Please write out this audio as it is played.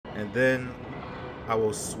and then I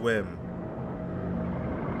will swim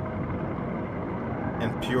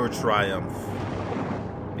in pure triumph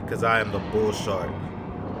because I am the bull shark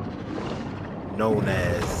known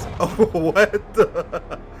as what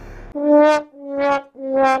the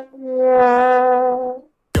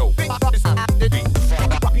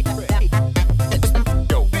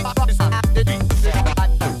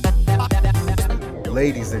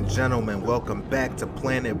Ladies and gentlemen, welcome back to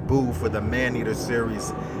Planet Boo for the Man-Eater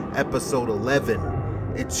series, episode 11.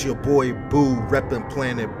 It's your boy Boo, reppin'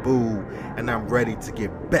 Planet Boo, and I'm ready to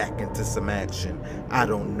get back into some action. I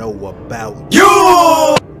don't know about you!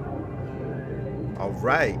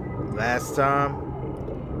 Alright, last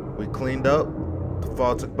time we cleaned up the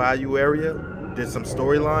Faltic Bayou area, did some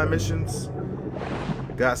storyline missions,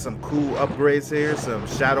 got some cool upgrades here, some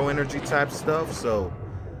shadow energy type stuff, so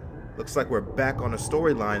looks like we're back on the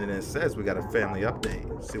storyline, and it says we got a family update.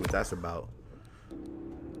 Let's see what that's about.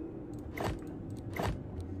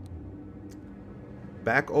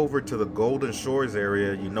 Back over to the Golden Shores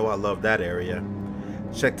area. You know I love that area.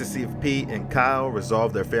 Check to see if Pete and Kyle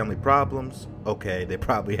resolved their family problems. Okay, they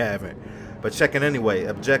probably haven't. But checking anyway.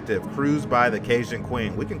 Objective, cruise by the Cajun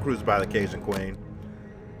Queen. We can cruise by the Cajun Queen.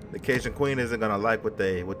 The Cajun Queen isn't gonna like what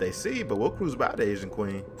they see, but we'll cruise by the Asian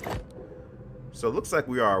Queen. So it looks like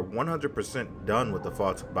we are 100% done with the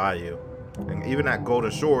Faltic Bayou. And even at Golden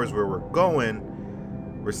Shores where we're going,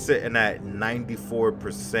 we're sitting at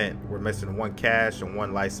 94%. We're missing one cache and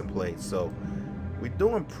one license plate. So we're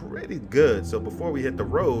doing pretty good. So before we hit the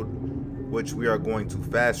road, which we are going to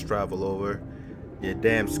fast travel over, yeah,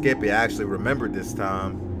 damn Skippy, I actually remembered this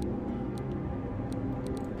time.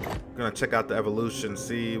 We're gonna check out the evolution,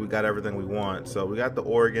 see we got everything we want. So we got the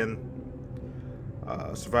Oregon.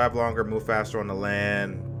 Survive longer, move faster on the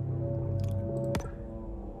land.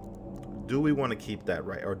 Do we want to keep that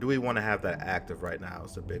right? Or do we want to have that active right now?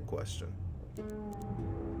 It's a big question.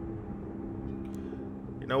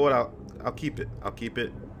 You know what? I'll keep it. I'll keep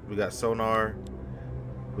it. We got sonar.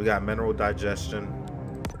 We got mineral digestion.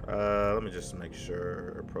 Let me just make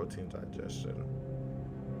sure. Protein digestion.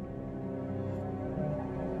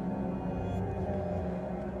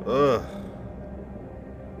 Ugh.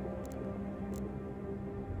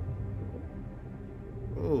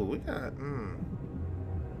 Ooh, we got,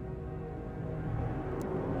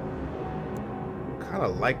 kind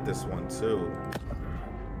of like this one too.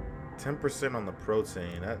 10% on the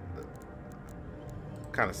protein. That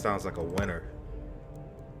kind of sounds like a winner.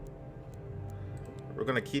 We're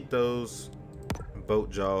gonna keep those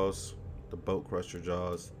boat jaws, the boat crusher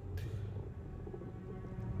jaws.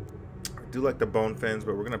 I do like the bone fins,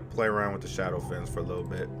 but we're gonna play around with the shadow fins for a little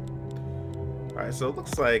bit. All right, so it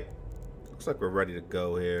looks like we're ready to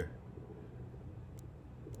go here.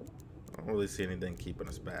 I don't really see anything keeping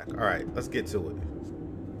us back. All right, let's get to it.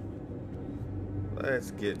 Let's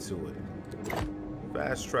get to it.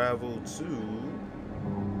 Fast travel to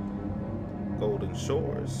Golden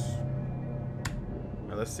Shores.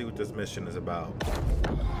 Now let's see what this mission is about.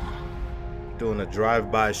 Doing a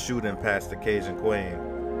drive-by shooting past the Cajun Queen.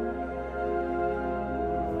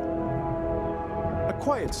 A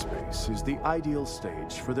quiet space is the ideal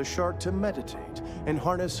stage for the shark to meditate and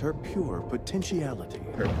harness her pure potentiality.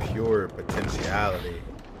 Her pure potentiality.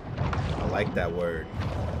 I like that word.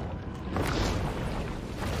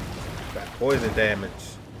 Got poison damage.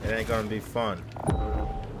 It ain't gonna be fun.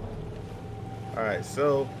 Alright,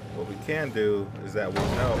 so what we can do is that we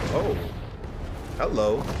know. Oh,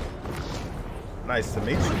 hello. Nice to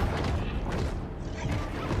meet you.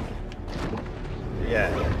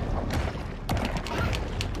 Yeah.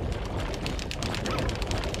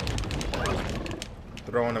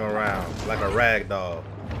 Throwing them around like a rag doll.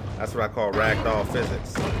 That's what I call rag doll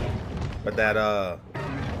physics. But that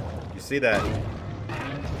you see that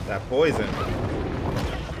poison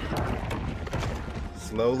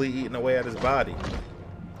slowly eating away at his body.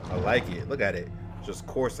 I like it. Look at it, just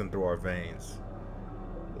coursing through our veins.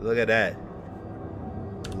 Look at that.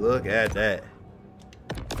 Look at that.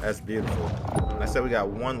 That's beautiful. And I said we got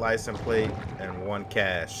one license plate and one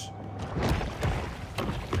cache.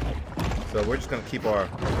 So we're just gonna keep our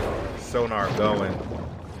sonar going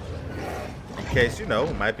in case, you know,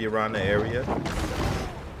 it might be around the area.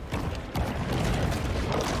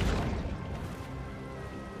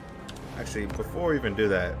 Actually, before we even do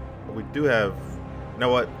that, we do have, you know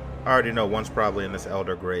what? I already know one's probably in this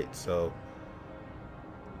Elder Grate, so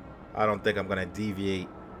I don't think I'm gonna deviate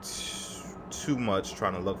too much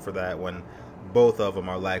trying to look for that when both of them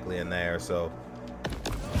are likely in there. So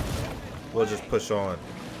we'll just push on.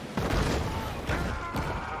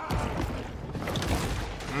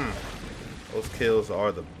 Those kills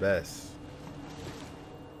are the best.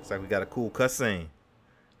 Looks like we got a cool cutscene.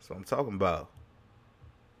 That's what I'm talking about.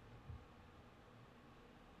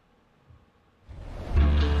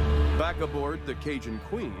 Back aboard the Cajun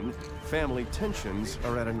Queen, family tensions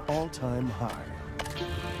are at an all-time high.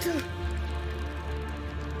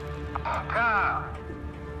 Kyle,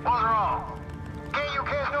 what's wrong? Can't you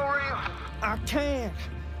catch no reefs? I can,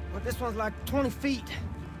 but this one's like 20 feet.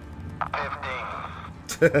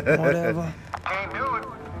 15. Whatever. Can't do it.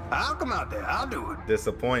 I'll come out there. I'll do it.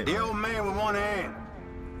 Disappointing. The old man with one hand.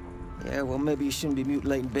 Yeah, well, maybe you shouldn't be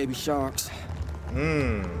mutilating baby sharks. What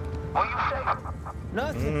you say?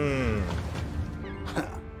 Nothing.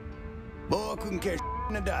 Boy, couldn't catch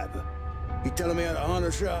in a diaper. You telling me how to hunt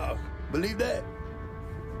a shark? Believe that?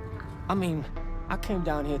 I mean, I came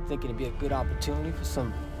down here thinking it'd be a good opportunity for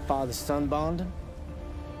some father-son bonding.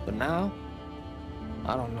 But now,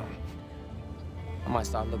 I don't know. I might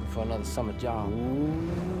start looking for another summer job.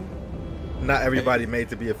 Not everybody made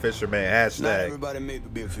to be a fisherman. Hashtag. Not everybody made to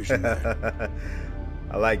be a fisherman.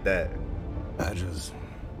 I like that. I just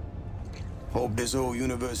hope this whole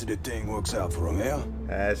university thing works out for him, yeah?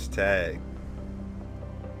 Hashtag.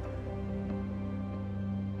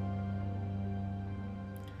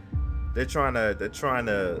 They're trying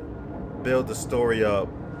to build the story up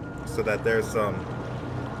so that there's some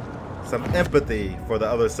empathy for the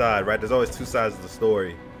other side, right? There's always two sides of the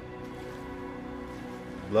story.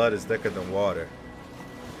 Blood is thicker than water.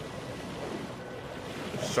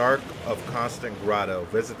 Shark of Constant Grotto.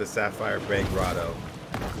 Visit the Sapphire Bay Grotto.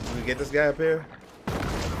 Can we get this guy up here?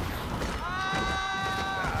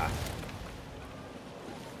 Nah.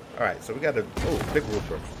 Alright, so we got a big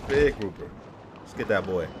grouper. Big grouper. Let's get that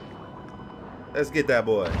boy. Let's get that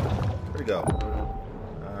boy. Where'd he go?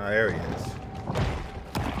 There he is.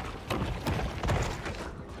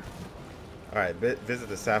 Alright, visit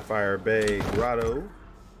the Sapphire Bay Grotto.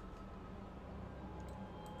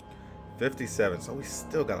 57, so we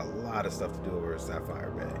still got a lot of stuff to do over at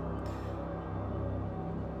Sapphire Bay.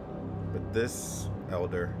 But this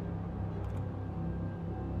elder.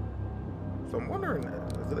 So I'm wondering,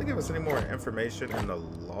 did they give us any more information in the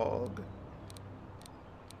log?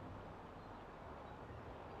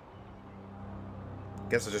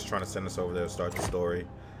 Guess they're just trying to send us over there to start the story.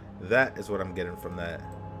 That is what I'm getting from that.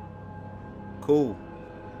 Cool.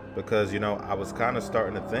 Because, you know, I was kind of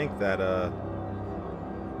starting to think that,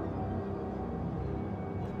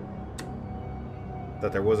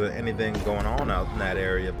 that there wasn't anything going on out in that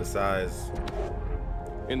area besides...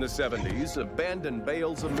 In the 70s, abandoned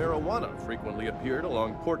bales of marijuana frequently appeared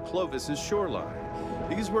along Port Clovis's shoreline.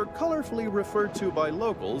 These were colorfully referred to by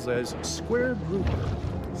locals as square grouper.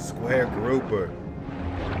 Square grouper.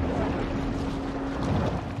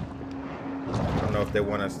 I don't know if they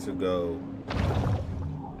want us to go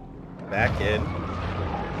back in.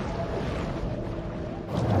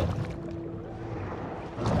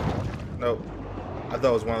 Nope. I thought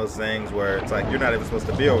it was one of those things where it's like you're not even supposed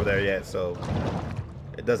to be over there yet, so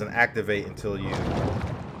it doesn't activate until you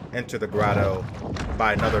enter the grotto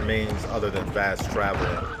by another means other than fast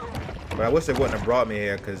traveling. But I wish they wouldn't have brought me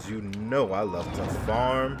here, because you know I love to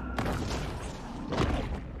farm.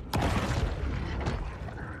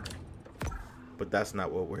 But that's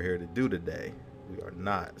not what we're here to do today. We are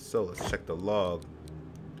not. So let's check the log.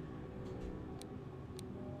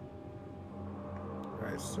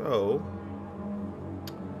 Alright, so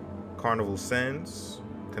Carnival sins,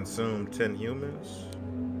 consume 10 humans,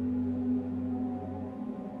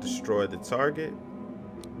 destroy the target,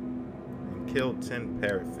 and kill 10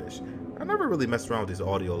 parrotfish. I never really messed around with these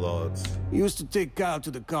audio logs. He used to take Kyle to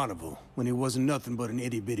the carnival when he wasn't nothing but an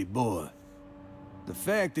itty-bitty boy. The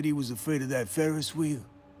fact that he was afraid of that Ferris wheel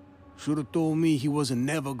should have told me he wasn't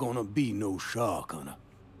never gonna be no shark hunter.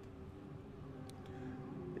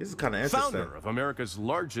 This is kind of interesting. Founder of America's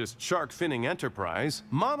largest shark finning enterprise,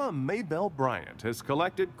 Mama Maybelle Bryant has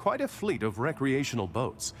collected quite a fleet of recreational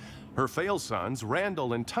boats. Her fail sons,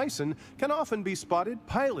 Randall and Tyson, can often be spotted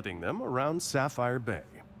piloting them around Sapphire Bay.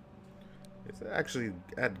 It's actually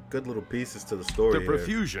add good little pieces to the story. The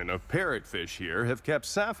profusion of parrotfish here have kept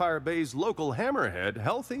Sapphire Bay's local hammerhead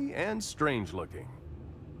healthy and strange looking.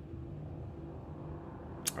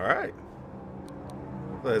 All right,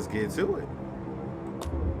 let's get to it.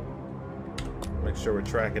 Make sure we're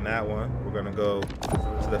tracking that one. We're gonna go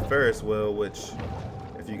to the Ferris wheel, which,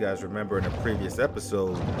 if you guys remember in a previous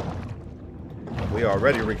episode, we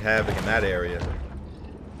already wreaked havoc in that area.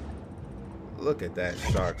 Look at that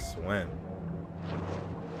shark swim.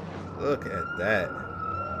 Look at that.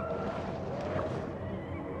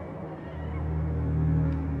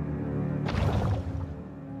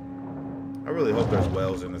 I really hope there's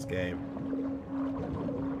whales in this game.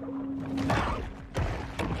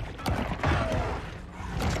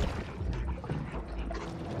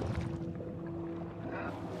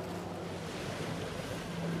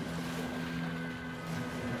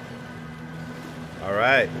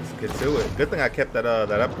 Alright, let's get to it. Good thing I kept that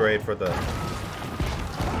that upgrade for the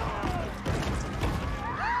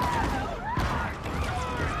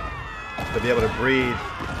to be able to breathe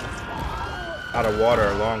out of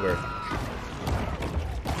water longer.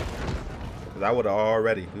 Cause we would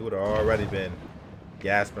have already been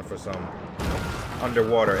gasping for some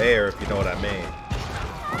underwater air, if you know what I mean.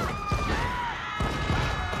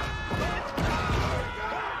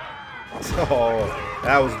 Oh,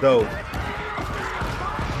 that was dope.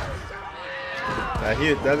 Now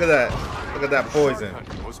here, look at that. Look at that poison.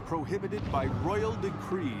 Hunting was prohibited by royal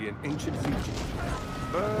decree in ancient Fiji.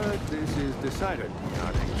 But this is decided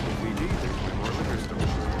not ancient Fiji. There's more liquor stores.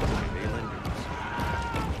 They lend us.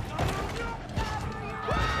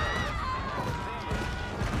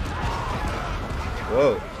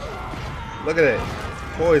 Whoa. Look at it.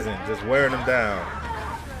 Poison just wearing them down.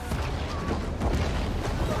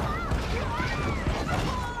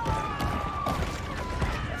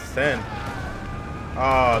 It's 10.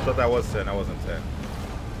 Oh, I thought that was 10. That wasn't 10.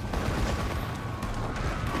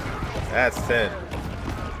 That's 10.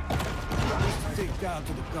 Take down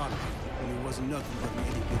to the carnival when he wasn't nothing but an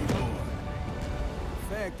itty-bitty boy.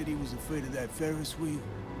 The fact that he was afraid of that Ferris wheel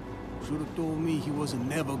should have told me he wasn't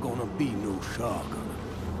never gonna be no shark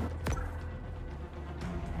hunter.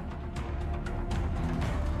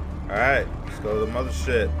 Alright, let's go to the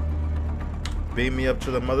mothership. Beam me up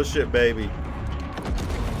to the mothership, baby.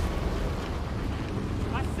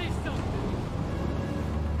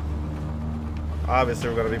 Obviously,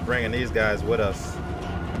 we're going to be bringing these guys with us.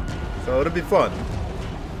 So it'll be fun.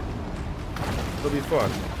 It'll be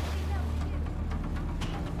fun.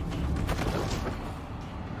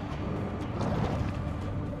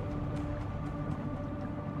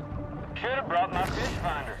 Should have brought my fish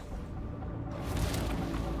finder.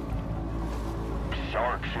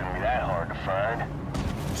 Sharks shouldn't be that hard to find.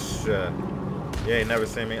 Shit. You ain't never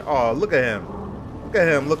seen me. Oh, look at him. Look at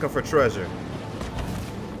him looking for treasure.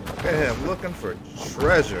 Look at him looking for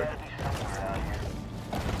treasure.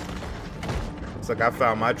 Looks like I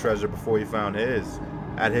found my treasure before he found his.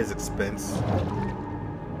 At his expense.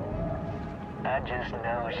 I just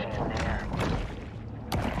know she's there.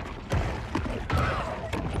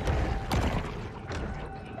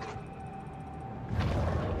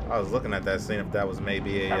 I was looking at that scene if that was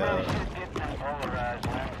maybe a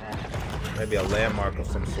landmark of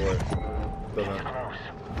some sort.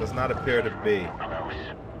 Does not appear to be.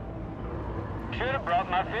 Should have brought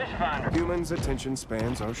my fish finder. Humans' attention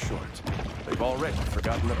spans are short. They've already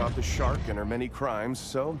forgotten about the shark and her many crimes,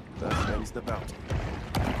 so that ends the bounty.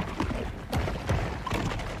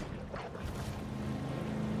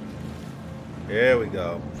 There we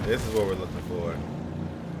go. This is what we're looking for.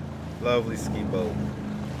 Lovely ski boat.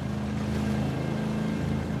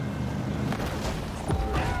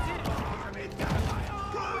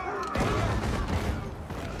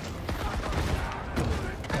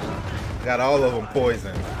 Got all of them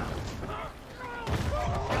poisoned.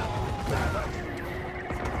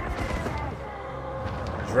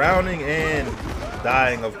 Drowning and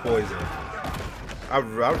dying of poison. I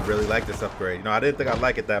really like this upgrade. You know, I didn't think I'd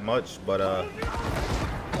like it that much, but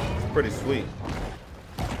it's pretty sweet.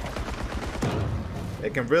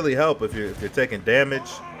 It can really help if you're taking damage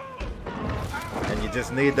and you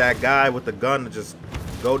just need that guy with the gun to just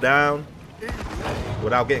go down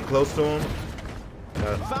without getting close to him.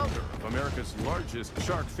 Founder of America's largest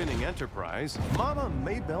shark finning enterprise, Mama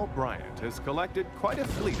Maybelle Bryant has collected quite a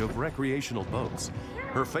fleet of recreational boats.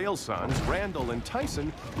 Her fail sons, Randall and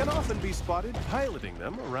Tyson, can often be spotted piloting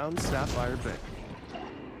them around Sapphire Bay.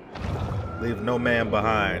 Leave no man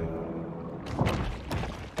behind.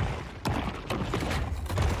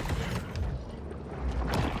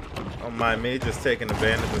 Don't mind me just taking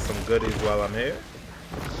advantage of some goodies while I'm here.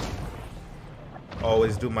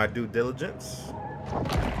 Always do my due diligence.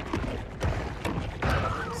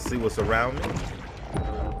 See what's around me.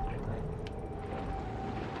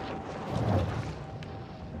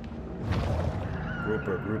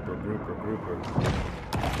 Grouper.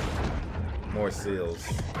 More seals.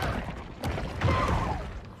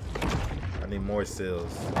 I need more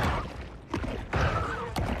seals. I'm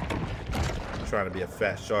trying to be a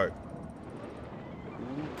fat shark.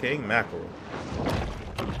 King mackerel.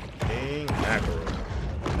 King mackerel.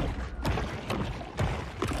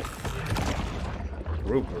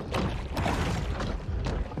 Grouper.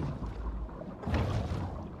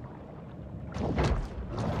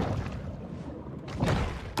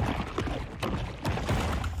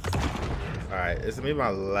 Alright, this will be my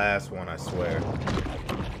last one, I swear.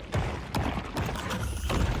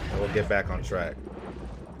 And we'll get back on track.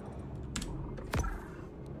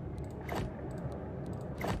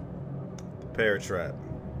 Prepare trap.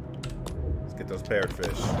 Get those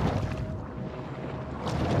parrotfish.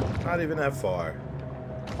 Not even that far.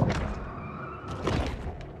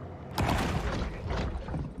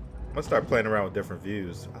 I'm gonna start playing around with different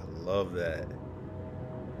views. I love that.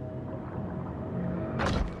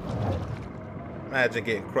 Imagine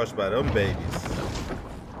getting crushed by them babies.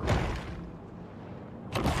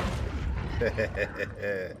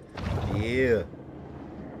 Yeah.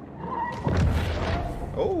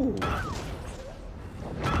 Oh.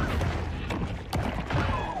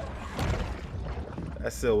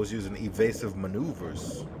 That seal was using evasive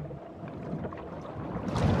maneuvers.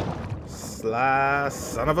 Sly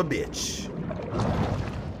son of a bitch.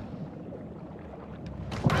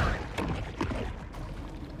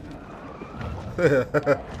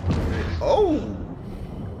 Oh.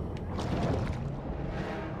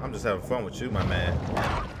 I'm just having fun with you, my man.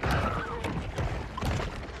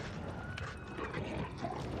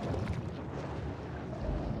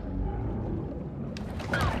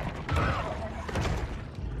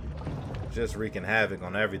 Just wreaking havoc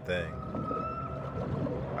on everything.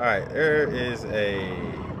 Alright, there is a...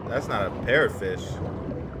 That's not a parrotfish.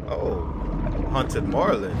 Oh, hunted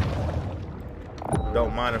marlin.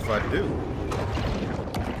 Don't mind if I do.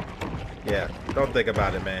 Yeah, don't think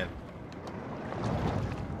about it, man.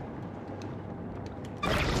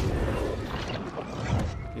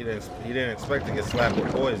 He didn't expect to get slapped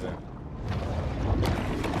with poison.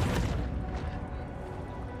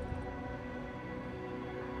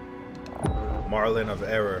 Marlin of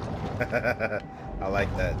error. I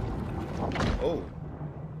like that. Oh.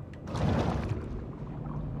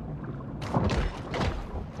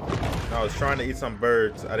 No, I was trying to eat some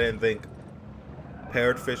birds. I didn't think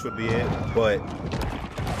parrotfish would be it, but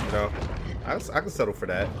you know, I can settle for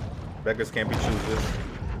that. Beggars can't be choosers.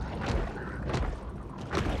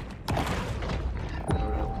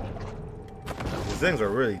 These things are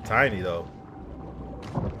really tiny though.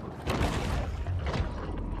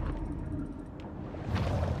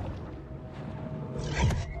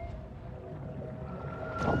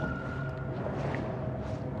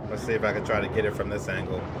 Let's see if I can try to get it from this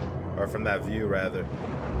angle, or from that view rather.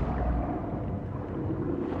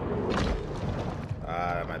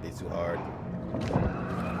 Ah, that might be too hard.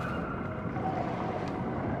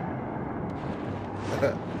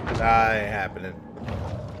 Nah, ain't happening.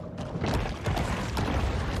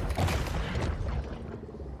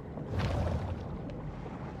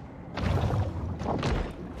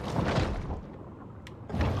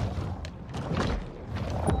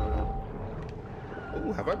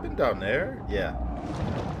 Ooh, have I been down there? Yeah.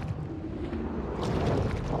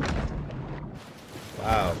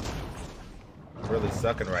 Wow. I'm really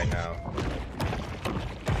sucking right now.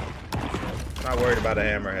 Not worried about a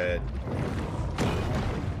hammerhead.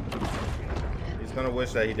 He's gonna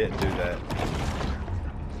wish that he didn't do that.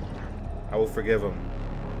 I will forgive him.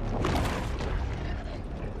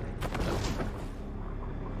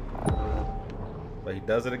 But he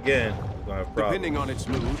does it again, we're gonna have problems. Depending on its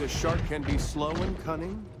mood, a shark can be slow and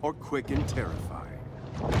cunning or quick and terrifying.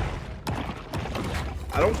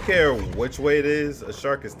 I don't care which way it is, a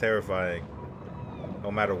shark is terrifying.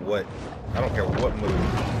 No matter what. I don't care what mood.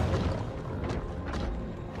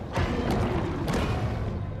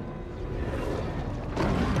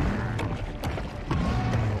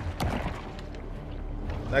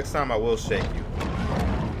 Next time I will shake you.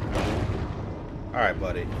 Alright,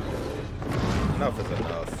 buddy. Enough is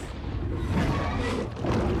enough.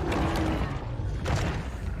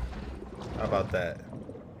 How about that?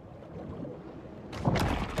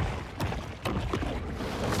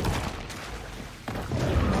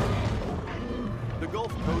 The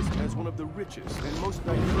Gulf Coast has one of the richest and most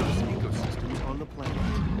diverse ecosystems on the planet.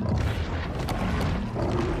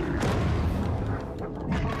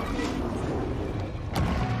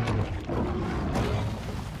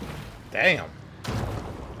 Damn.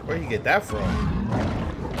 Where you get that from?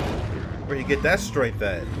 Where you get that strength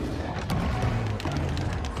at?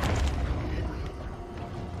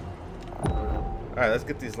 Alright, let's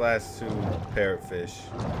get these last two parrotfish.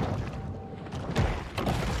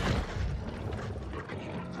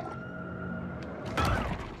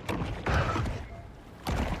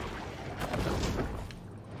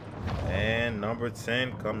 And number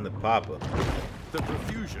 10 come the Papa. The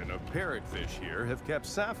profusion of parrotfish here have kept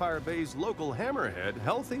Sapphire Bay's local hammerhead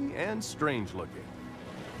healthy and strange looking.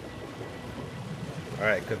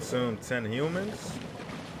 Alright, consume 10 humans.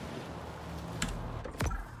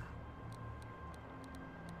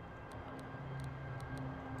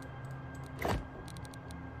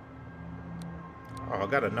 Oh, I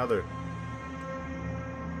got another.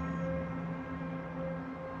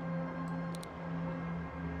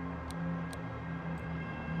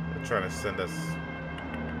 trying to send us.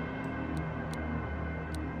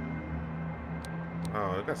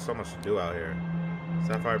 Oh, we got so much to do out here.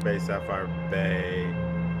 Sapphire Bay, Sapphire Bay.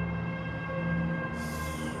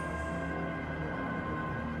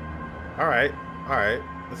 Alright, alright.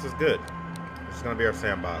 This is good. This is gonna be our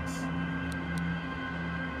sandbox.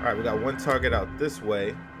 Alright, we got one target out this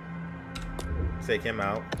way. Take him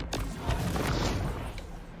out.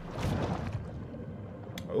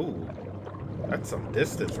 Oh, that's some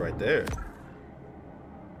distance right there.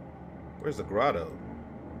 Where's the grotto?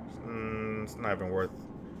 It's not even worth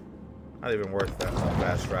that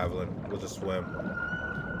fast traveling. We'll just swim.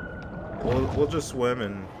 We'll just swim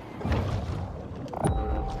and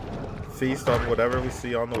feast on whatever we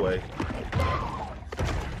see on the way.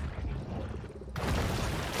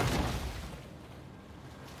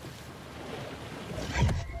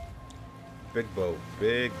 Big boat,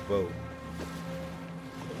 big boat.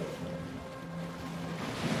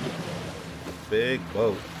 Big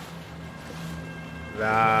boat.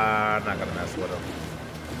 Nah, I'm not gonna mess with him.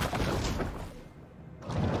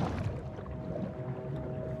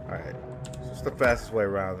 Alright. So what's the fastest way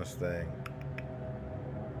around this thing?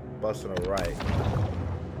 Bust on the right.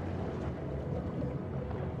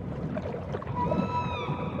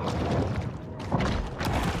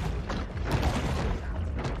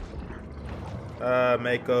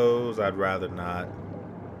 Mako's, I'd rather not.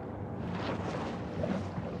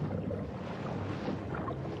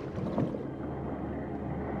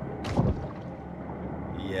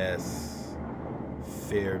 Yes.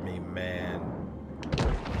 Fear me, man.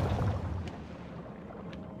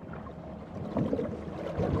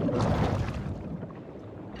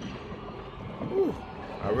 Whew.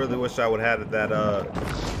 I really wish I would have had that,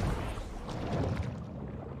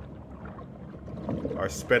 our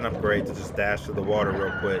spin upgrade to just dash to the water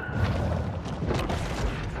real quick.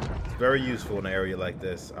 It's very useful in an area like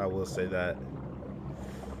this, I will say that.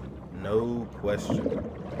 No question.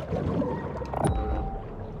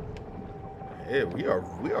 Yeah, we are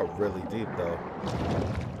really deep though.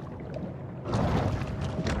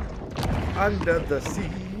 Under the sea,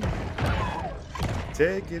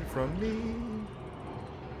 take it from me.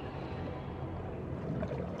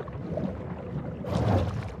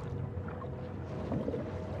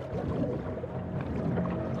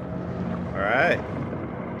 All right,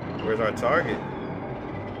 where's our target?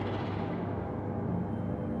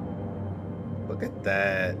 Look at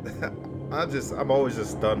that. I'm always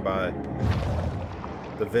just stunned by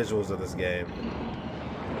the visuals of this game.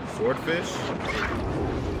 Swordfish?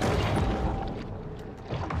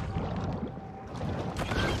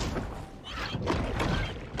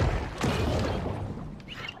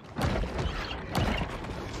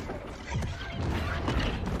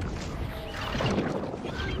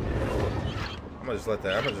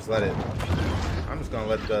 I'm just gonna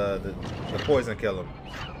let the poison kill him.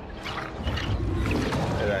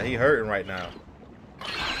 Yeah, he hurting right now.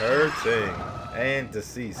 Hurting. And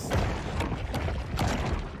deceased.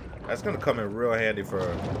 That's gonna come in real handy for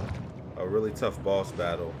a really tough boss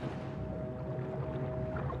battle.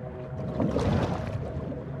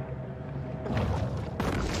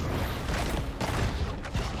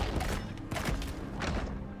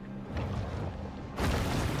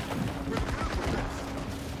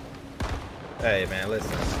 Hey man,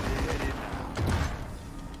 listen.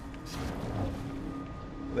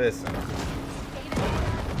 Listen.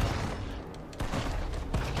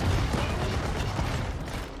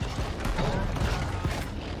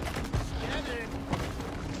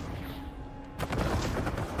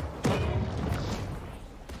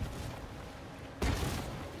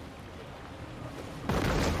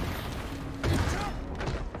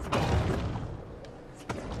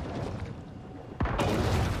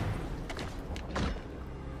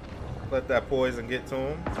 Let that poison get to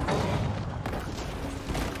him.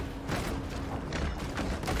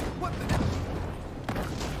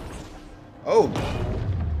 Oh.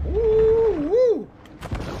 Woo woo.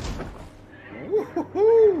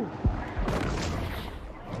 Woo-hoo-hoo.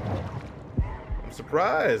 I'm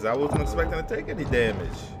surprised. I wasn't expecting to take any damage.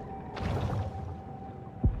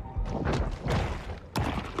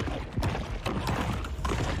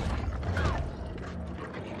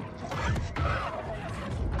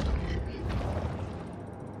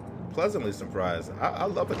 Pleasantly surprised. I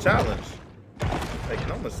love a challenge. Make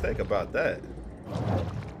no mistake about that.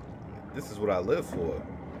 This is what I live for.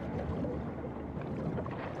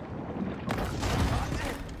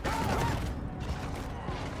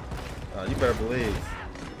 You better believe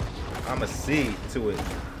I'm a see to it.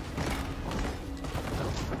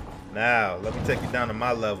 Now, let me take you down to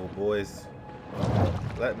my level, boys.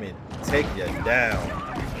 Let me take you down.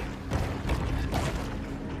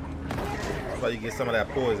 why you get some of that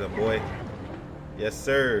poison, boy. Yes,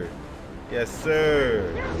 sir. Yes,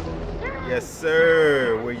 sir. Yes,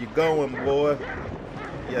 sir. Where you going, boy?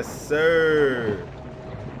 Yes, sir.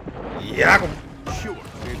 Yeah. Sure,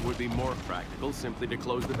 it would be more practical simply to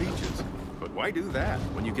close the beaches. But why do that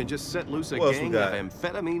when you can just set loose a What else we gang got? of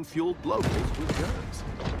amphetamine-fueled locals with guns?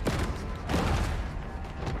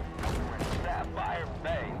 Sapphire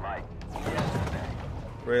Bay, like yesterday.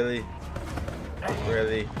 Really?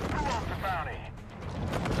 Really? Who wants the bounty?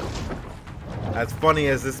 As funny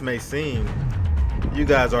as this may seem, you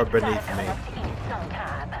guys are beneath me.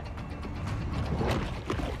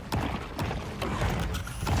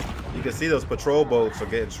 You can see those patrol boats are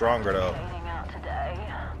getting stronger though.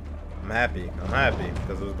 I'm happy. I'm happy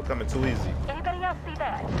because it was becoming too easy. Anybody else see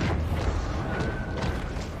that?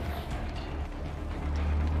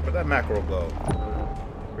 Where'd that mackerel go?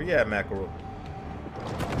 Where you at, mackerel?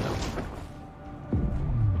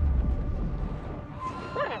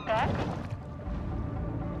 What is that?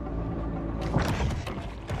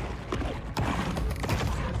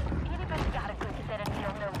 Anybody got a good set of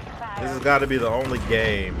needle-nose pliers? This has got to be the only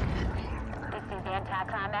game This is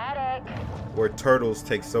anticlimactic. where turtles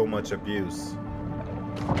take so much abuse.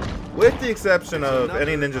 With the exception of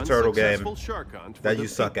any Another Ninja Turtle game unsuccessful shark hunt for that the you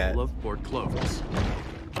suck at. people of Port Clovis.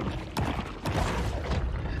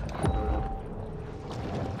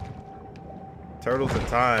 Turtles in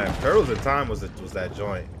Time. Turtles in Time was that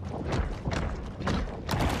joint.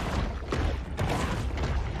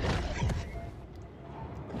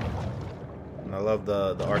 And I love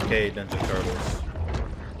the arcade Ninja Turtles.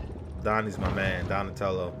 Donnie's my man,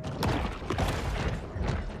 Donatello.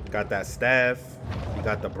 Got that staff. You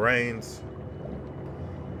got the brains.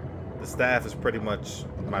 The staff is pretty much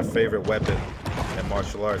my favorite weapon in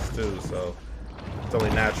martial arts too, so it's only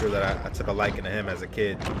natural that I took a liking to him as a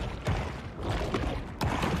kid.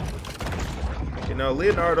 You know,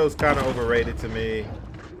 Leonardo's kind of overrated to me.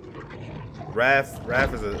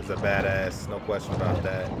 Raph is a badass, no question about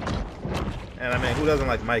that. And I mean, who doesn't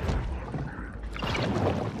like Mikey?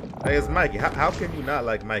 Hey, it's Mikey. How can you not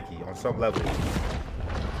like Mikey on some level?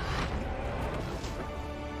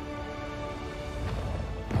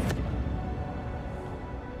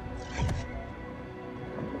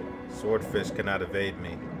 Swordfish cannot evade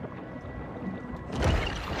me.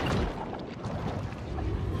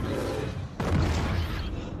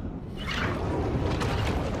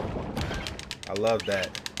 I love that.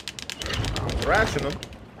 Thrashing him.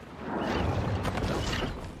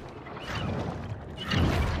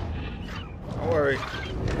 Don't worry.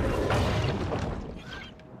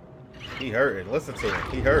 He hurting. Listen to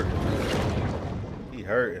him. He hurting. He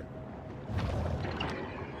hurting.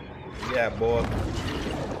 Yeah, boy.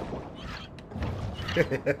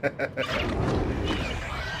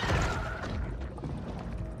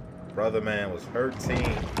 Brother man was hurting.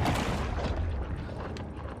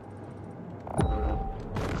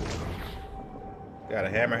 Got a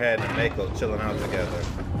Hammerhead and Mako chilling out together.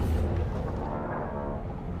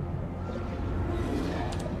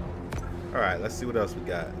 Alright, let's see what else we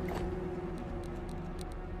got.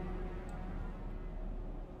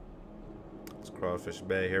 It's Crawfish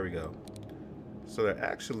Bay. Here we go. So they're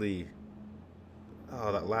actually...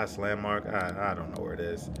 Oh, that last landmark. I don't know where it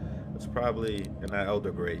is. It's probably in that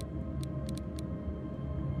Elder Grate.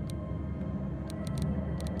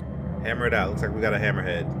 Hammer it out. Looks like we got a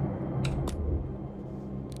Hammerhead.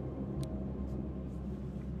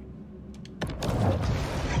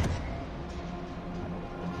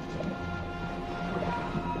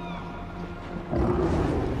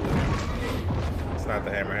 It's not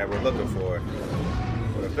the Hammerhead we're looking for.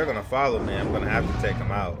 But if they're going to follow me, I'm going to have to take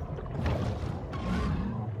them out.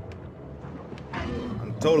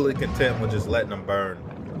 I'm totally content with just letting them burn.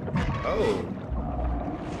 Oh.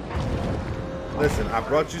 Listen, I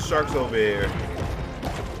brought you sharks over here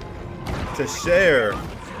to share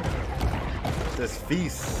this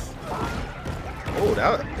feast. Oh,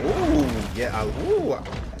 that. Oh, yeah.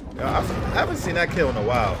 I haven't seen that kill in a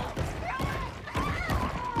while.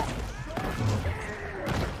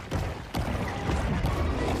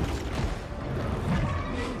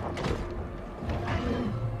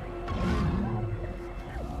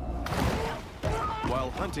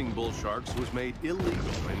 Hunting bull sharks was made illegal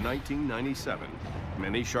in 1997.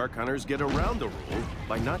 Many shark hunters get around the rule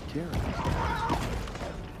by not caring.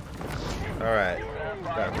 All right,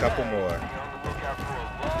 got a couple more. Look out for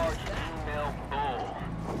a large female bull.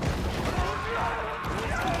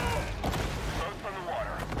 Boats on the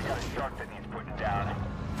water. We got a shark that needs putting down.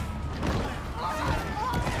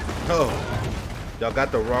 Oh, y'all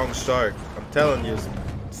got the wrong shark. I'm telling you,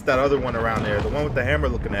 it's that other one around there, the one with the hammer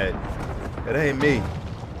looking at it. It ain't me.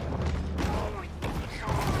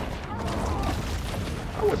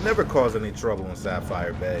 would never cause any trouble in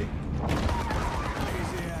Sapphire Bay. Lazy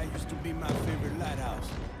used to be my favorite lighthouse.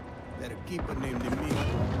 That a keeper named me.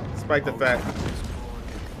 Despite the fact.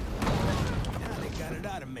 Now they got it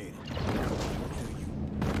automated.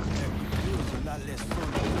 A lot less fun.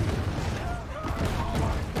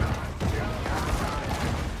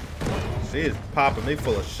 She is popping me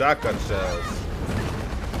full of shotgun shells.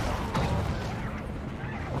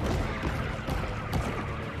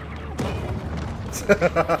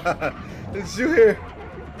 Did you hear?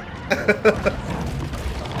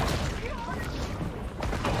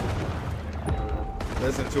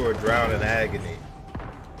 Listen to her drown in agony.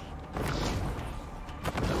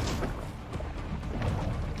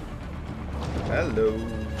 Hello.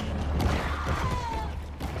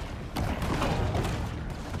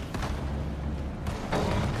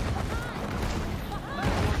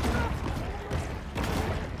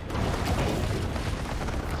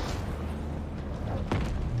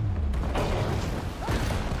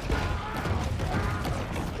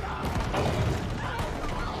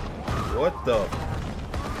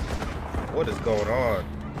 What is going on?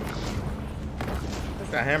 I think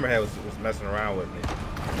that hammerhead was messing around with me.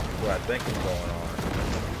 That's what I think is going on.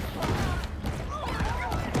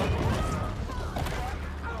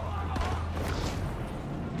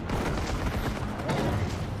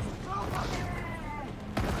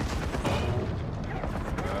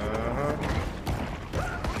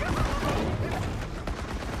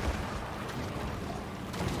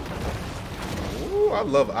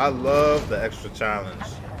 I love the extra challenge.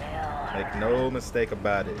 Make no mistake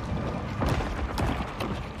about it.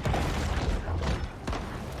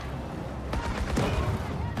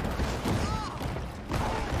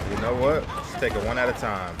 You know what? Just take it one at a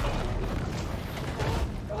time.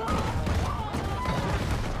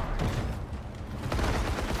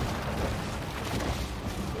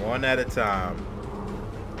 One at a time.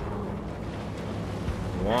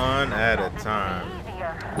 One at a time.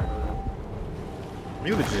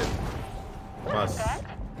 Mutagen must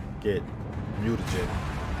get mutagen.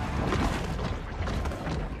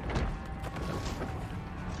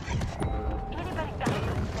 Anybody got a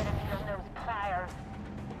good set of those pliers?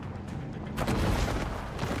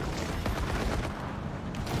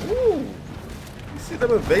 Ooh! You see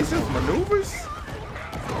them evasive maneuvers?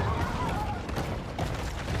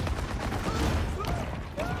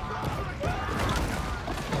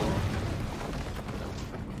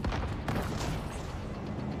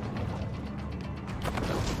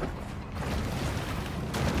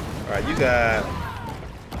 Alright, you got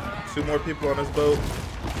 2 more people on this boat.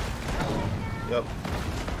 Yep.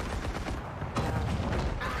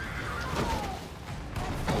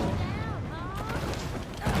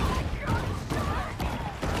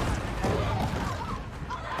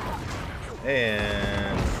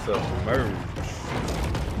 And submerge.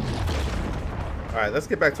 Alright, let's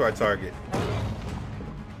get back to our target. I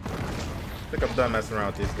think I'm done messing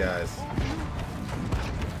around with these guys.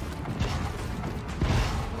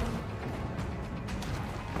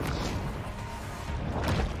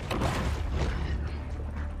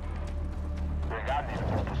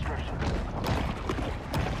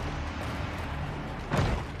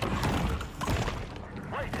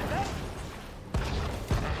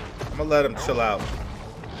 I'm gonna let him chill out.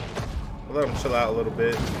 I'll let him chill out a little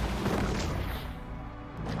bit.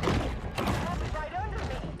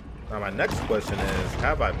 Now my next question is,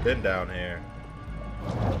 have I been down here?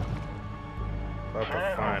 About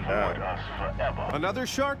to find out. Another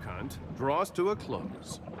shark hunt draws to a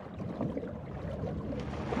close.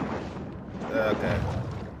 Okay.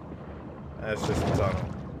 That's just a tunnel.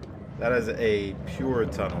 That is a pure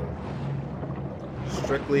tunnel.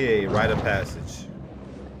 Strictly a rite of passage.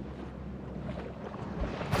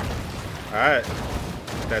 Alright.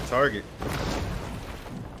 That target.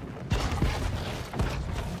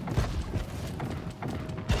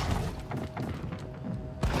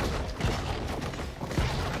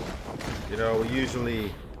 You know, we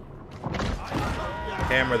usually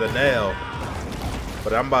hammer the nail,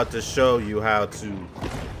 but I'm about to show you how to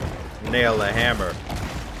nail a hammer,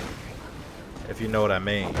 if you know what I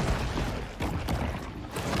mean.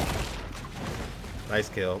 Nice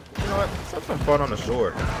kill. You know what? Let's have some fun on the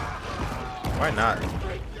shore. Why not?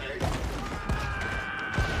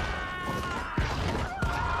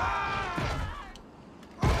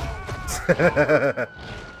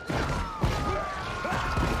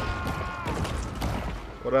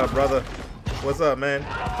 What up, brother? What's up, man?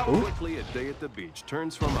 Ooh. Quickly, a day at the beach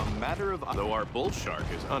turns from a matter of... Though our bull shark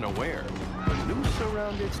is unaware, the noose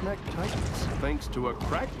around its neck tightens thanks to a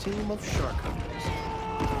crack team of shark hunters.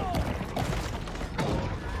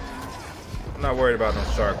 I'm not worried about no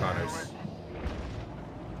shark hunters.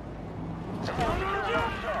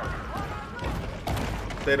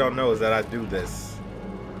 What they don't know is that I do this.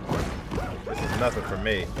 This is nothing for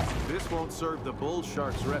me. This won't serve the bull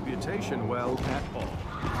shark's reputation well at all.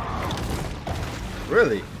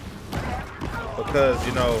 Really? Because,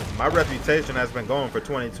 you know, my reputation has been going for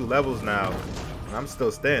 22 levels now, and I'm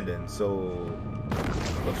still standing, so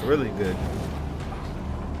looks really good.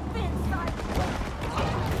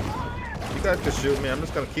 You guys can shoot me. I'm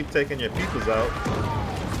just gonna keep taking your peoples out.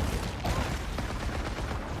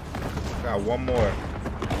 Got one more.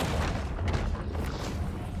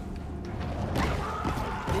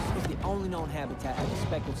 This is the only known habitat of the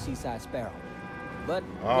speckled seaside sparrow. But,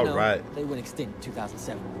 All right. they went extinct in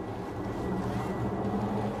 2007.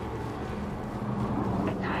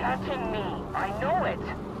 It's hurting me. I know it.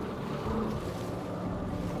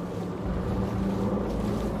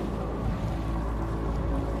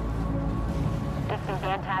 This is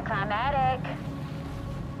anticlimactic.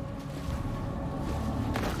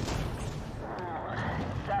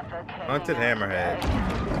 Suffocating. Hunted hammerhead.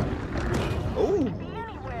 Ooh.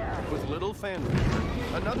 With little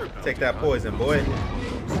fanfare, another Take that poison, boy.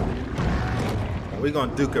 We're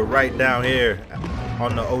gonna duke it right down here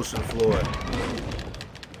on the ocean floor.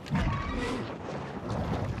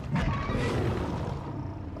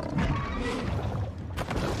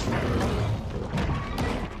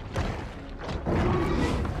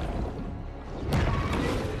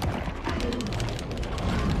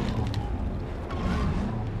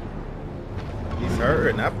 He's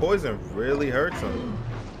hurting. That poison really hurts him.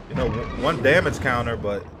 You know, one damage counter,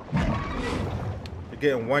 but you're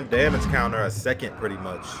getting one damage counter a second pretty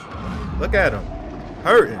much. Look at him.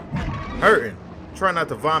 Hurting. Hurting. Try not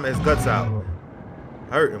to vomit his guts out.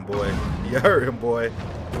 Hurting, boy. You're hurting, boy.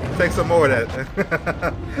 Take some more of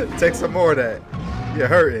that. Take some more of that. You're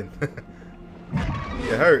hurting.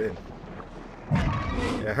 You're hurting.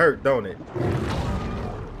 It hurt, don't it?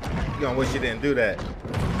 You gonna wish you didn't do that,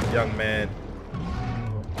 young man.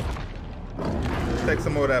 Take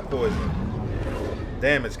some more of that poison.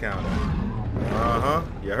 Damage counter. Uh-huh.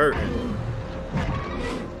 You're hurting.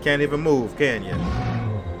 Can't even move, can you?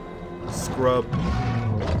 Scrub.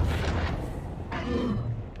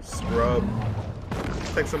 Scrub.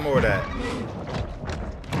 Take some more of that.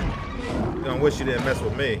 You're gonna wish you didn't mess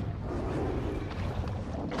with me.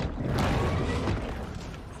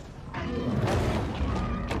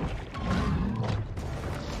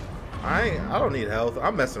 I don't need health.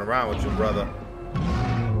 I'm messing around with you, brother.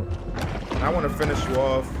 I want to finish you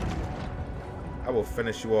off. I will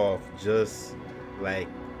finish you off just like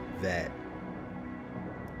that.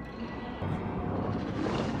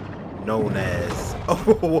 Known as. Oh,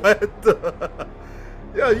 what the?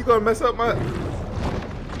 Yo, you gonna mess up my?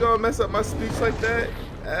 You gonna mess up my speech like that?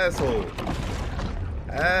 Asshole.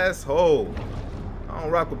 Asshole. I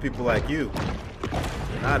don't rock with people like you.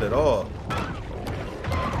 Not at all.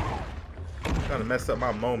 Trying to mess up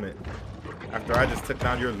my moment after I just took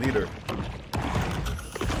down your leader.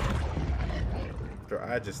 After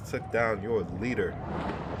I just took down your leader,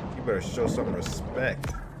 you better show some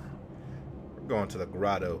respect. We're going to the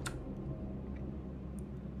grotto.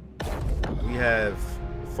 We have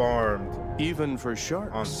farmed even for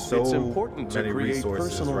sharks. on so it's important to many create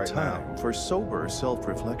resources personal right time now. for sober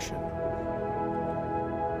self-reflection. All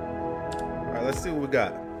right, let's see what we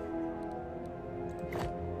got.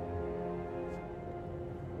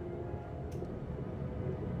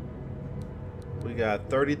 We got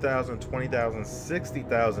 30,000, 20,000,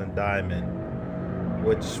 60,000 diamond,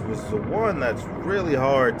 which was the one that's really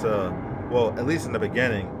hard to, well, at least in the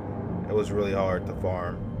beginning, it was really hard to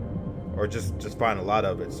farm, or just find a lot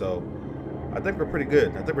of it. So I think we're pretty good.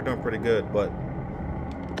 I think we're doing pretty good, but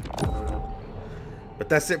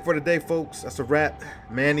that's it for today, folks. That's a wrap.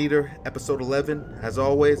 Man-Eater, episode 11. As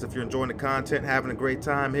always, if you're enjoying the content, having a great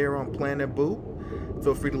time here on Planet Boo,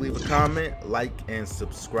 feel free to leave a comment, like, and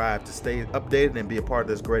subscribe to stay updated and be a part of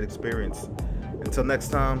this great experience. Until next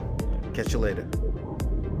time, catch you later.